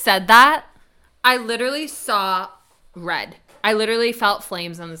he said that, I literally saw red. I literally felt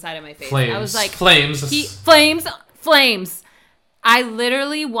flames on the side of my face. Flames. I was like, flames. Flames. I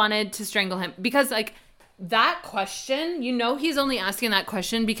literally wanted to strangle him because like that question, he's only asking that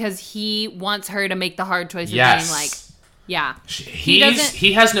question because he wants her to make the hard choice of being like, yeah. He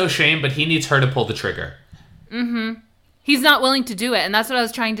has no shame, but he needs her to pull the trigger. Mm-hmm. He's not willing to do it, and that's what I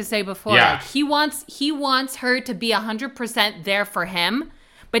was trying to say before. Yeah. Like, he wants her to be 100% there for him,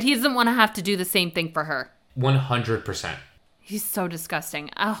 but he doesn't want to have to do the same thing for her. 100%. He's so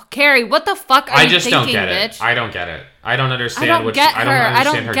disgusting. Oh, Carrie, what the fuck are you thinking, don't get bitch? it. I don't get it. I don't understand. I don't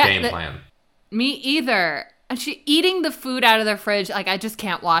understand her get game plan. Me either. And she eating the food out of their fridge. Like I just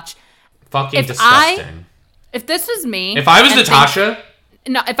can't watch. Fucking disgusting. If this was me, if I was Natasha,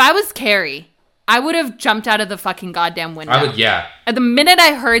 if I was Carrie, I would have jumped out of the fucking goddamn window. I would, yeah. At the minute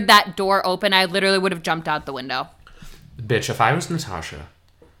I heard that door open, I literally would have jumped out the window. Bitch, if I was Natasha.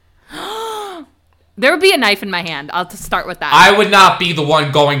 There would be a knife in my hand. I'll just start with that. I would not be the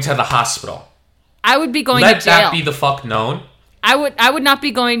one going to the hospital. I would be going to jail. Let that be the fuck known. I would not be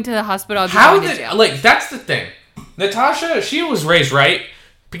going to the hospital. I'd be going to jail. Like, that's the thing. Natasha, she was raised right.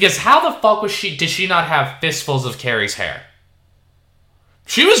 Because how the fuck did she not have fistfuls of Carrie's hair?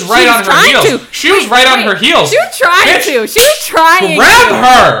 She was right on her heels. She was right on her heels. She was trying to. She was trying Grab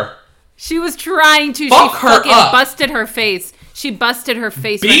her. She was trying to. Fuck she her fucking up. busted her face. She busted her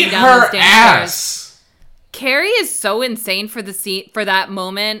face. Beat running down her those damn ass. stairs. Carrie is so insane for the scene, for that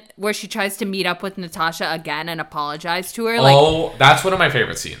moment where she tries to meet up with Natasha again and apologize to her. Oh, that's one of my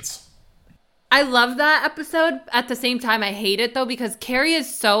favorite scenes. I love that episode. At the same time, I hate it though because Carrie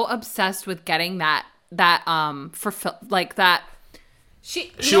is so obsessed with getting that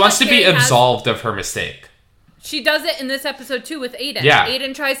She wants to be absolved of her mistake. She does it in this episode too with Aiden. Yeah.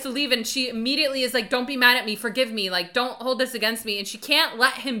 Aiden tries to leave and she immediately is like, don't be mad at me, forgive me, like don't hold this against me. And she can't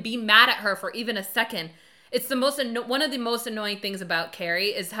let him be mad at her for even a second. It's the one of the most annoying things about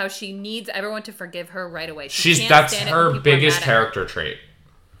Carrie is how she needs everyone to forgive her right away. That's her biggest character trait.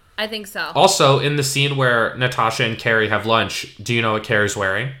 I think so. Also, in the scene where Natasha and Carrie have lunch, do you know what Carrie's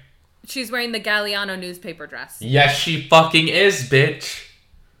wearing? She's wearing the Galliano newspaper dress. Yes, she fucking is, bitch.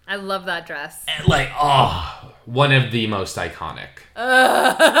 I love that dress. And one of the most iconic.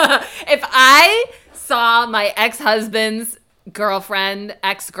 If I saw my ex-husband's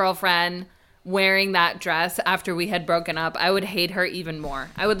ex-girlfriend wearing that dress after we had broken up, I would hate her even more.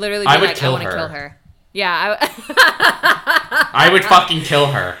 I would literally be I want to kill her. Yeah. I would fucking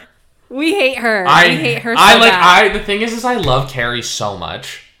kill her. We hate her. We hate her so bad. The thing is I love Carrie so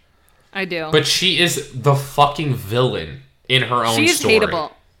much. I do. But she is the fucking villain in her own story. She's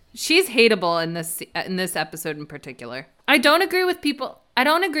hateable. She's hateable in this episode in particular. I don't agree with people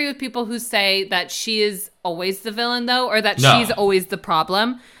who say that she is always the villain though, or that she's always the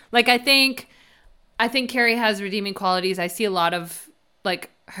problem. Like I think Carrie has redeeming qualities. I see a lot of like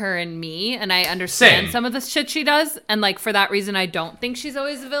her and me, and I understand some of the shit she does, and like for that reason I don't think she's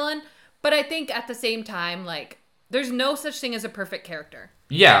always the villain. But I think at the same time, like there's no such thing as a perfect character.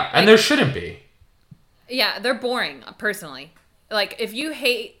 Yeah, and there shouldn't be. Yeah, they're boring, personally. Like, if you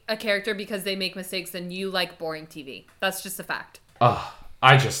hate a character because they make mistakes, then you like boring TV. That's just a fact. Oh,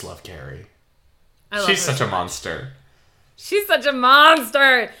 I just love Carrie. She's such a monster. She's such a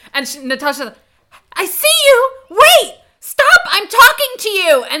monster. And Natasha, I see you! Wait! Stop! I'm talking to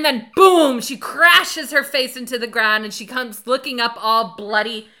you! And then, boom! She crashes her face into the ground, and she comes looking up all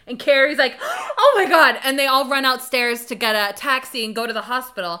bloody. And Carrie's like, oh my god! And they all run outstairs to get a taxi and go to the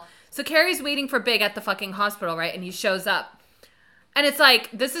hospital. So Carrie's waiting for Big at the fucking hospital, right? And he shows up. And it's like,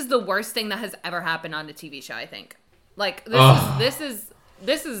 this is the worst thing that has ever happened on a TV show, I think. Like, this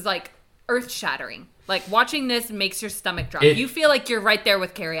is like earth-shattering. Like, watching this makes your stomach drop. You feel like you're right there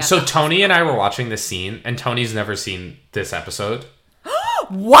with Carrie. So Tony and I were watching this scene, and Tony's never seen this episode.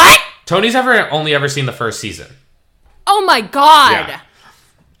 What? Tony's only ever seen the first season. Oh my god. Yeah.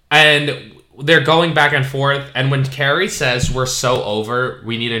 And they're going back and forth, and when Carrie says we're so over,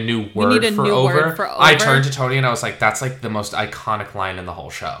 we need a new word for over, I turned to Tony and I was like, that's like the most iconic line in the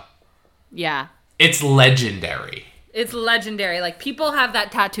whole show. Yeah. It's legendary. It's legendary. Like, people have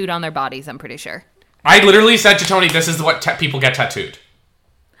that tattooed on their bodies, I'm pretty sure. I literally said to Tony, this is what people get tattooed.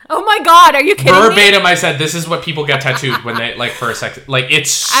 Oh my god, are you kidding me? Verbatim, I said, this is what people get tattooed when they, like, for a sex... Like,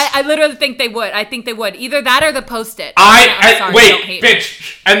 it's... I literally think they would. I think they would. Either that or the Post-it. Wait, bitch.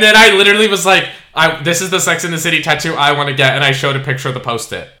 Me. And then I literally was like, this is the Sex and the City tattoo I want to get, and I showed a picture of the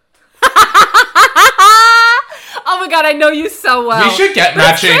Post-it. Oh my god, I know you so well. We should get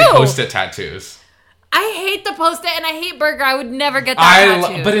matching Post-it tattoos. I hate the Post-it, and I hate Burger. I would never get that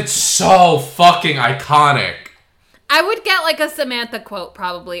tattoo. But it's so fucking iconic. I would get like a Samantha quote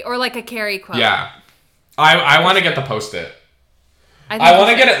probably, or like a Carrie quote. Yeah. I want to get the Post-it. I want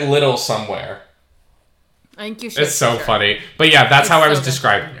to get it little somewhere. I think you should. It's so funny. But yeah, that's how I was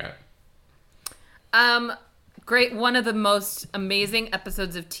describing it. Great. One of the most amazing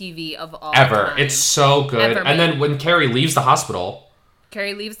episodes of TV of all Ever. time. It's so good. And then when Carrie leaves the hospital.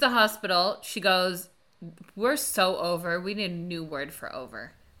 She goes, we're so over. We need a new word for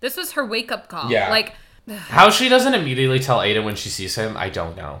over. This was her wake-up call. Yeah. Like... How she doesn't immediately tell Aiden when she sees him, I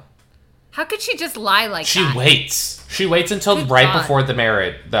don't know. How could she just lie like that? She waits. She waits until before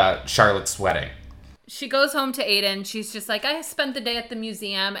the Charlotte's wedding. She goes home to Aiden. She's just like, I spent the day at the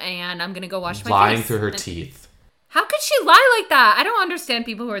museum and I'm going to go wash my face. Lying through her teeth. How could she lie like that? I don't understand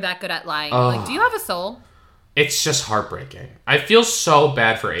people who are that good at lying. Like, do you have a soul? It's just heartbreaking. I feel so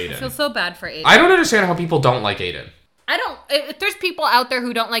bad for Aiden. I don't understand how people don't like Aiden. If there's people out there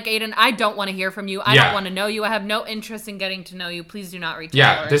who don't like Aiden, I don't want to hear from you. I don't want to know you. I have no interest in getting to know you. Please do not reach out.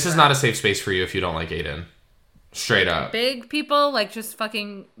 Yeah, this is not a safe space for you if you don't like Aiden. Straight up. Big people, like, just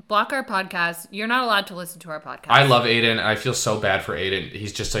fucking block our podcast. You're not allowed to listen to our podcast. I love Aiden. I feel so bad for Aiden.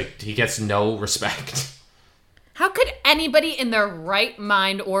 He's just like, he gets no respect. How could anybody in their right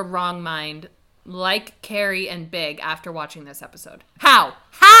mind or wrong mind like Carrie and Big after watching this episode? How?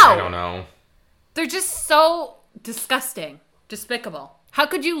 I don't know. They're just so... disgusting. Despicable. How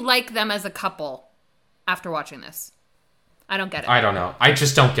could you like them as a couple after watching this? I don't get it. I don't know. I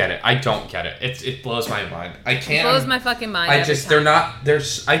just don't get it. I don't get it. It blows my mind. I can't. It blows my fucking mind.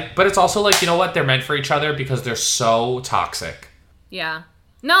 But it's also like, you know what? They're meant for each other because they're so toxic. Yeah.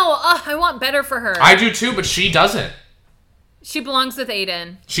 No, I want better for her. I do too, but she doesn't. She belongs with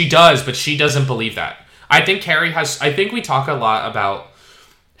Aiden. She does, but she doesn't believe that. I think Carrie has. I think we talk a lot about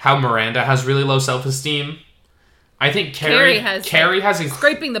how Miranda has really low self-esteem. I think Carrie has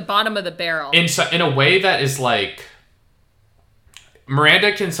scraping the bottom of the barrel in a way that is like.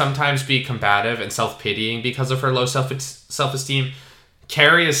 Miranda can sometimes be combative and self-pitying because of her low self-esteem.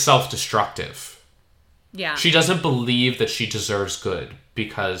 Carrie is self-destructive. Yeah. She doesn't believe that she deserves good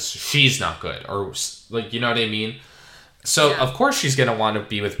because she's not good, or like, you know what I mean? So of course she's going to want to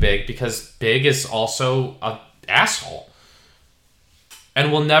be with Big because Big is also an asshole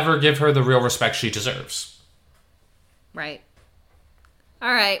and will never give her the real respect she deserves. Right.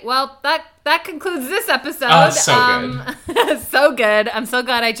 All right. Well, that concludes this episode. Oh, so good. So good. I'm so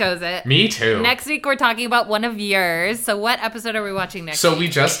glad I chose it. Me too. Next week we're talking about one of yours. So what episode are we watching next week? So we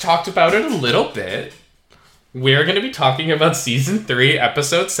just talked about it a little bit. We're going to be talking about season 3,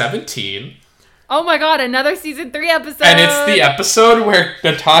 episode 17. Oh my god, another season 3 episode. And it's the episode where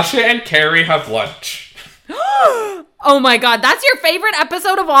Natasha and Carrie have lunch. Oh my god, that's your favorite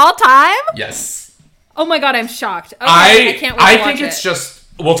episode of all time? Yes. Oh my god, I'm shocked. Okay, I can't wait to watch it. I think it's just,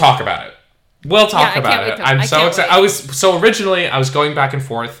 we'll talk about it. We'll talk about it. I'm so excited. Originally I was going back and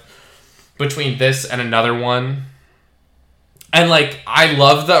forth between this and another one. And like, I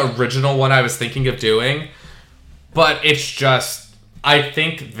love the original one I was thinking of doing, but it's just, I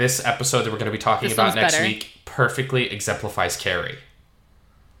think this episode that we're going to be talking about next week perfectly exemplifies Carrie.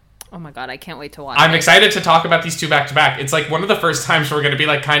 Oh my god, I can't wait to watch it. I'm excited to talk about these two back to back. It's like one of the first times we're going to be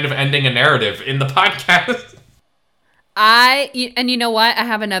like kind of ending a narrative in the podcast. And you know what? I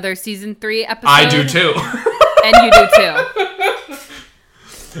have another season 3 episode. I do too. And you do too.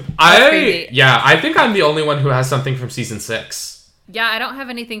 I think I'm the only one who has something from season 6. Yeah, I don't have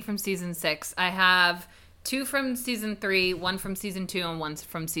anything from season 6. I have 2 from season 3, 1 from season 2, and 1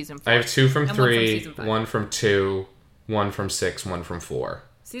 from season 4. I have 2 from 3, 1 from 2, 1 from 6, 1 from 4.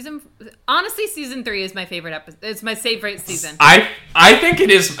 Honestly, season 3 is my favorite episode. It's my favorite season. I think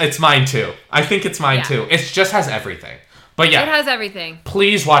it is. It's mine too. I think it's mine too. It just has everything. But yeah, it has everything.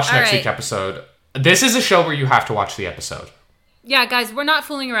 Please watch next week's episode. This is a show where you have to watch the episode. Yeah, guys, we're not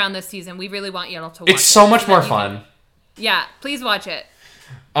fooling around this season. We really want you to watch it. It's so much more fun. Yeah, please watch it.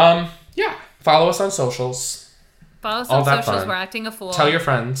 Yeah. Follow us on socials. Follow us on socials. We're acting a fool. Tell your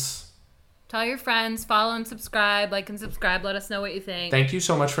friends. Tell your friends. Follow and subscribe. Like and subscribe. Let us know what you think. Thank you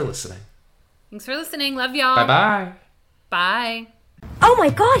so much for listening. Thanks for listening. Love y'all. Bye-bye. Bye. Oh my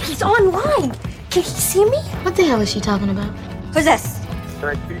god, he's online. Can he see me? What the hell is she talking about? Who's this? Can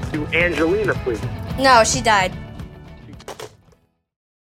I speak to Angelina, please? No, she died.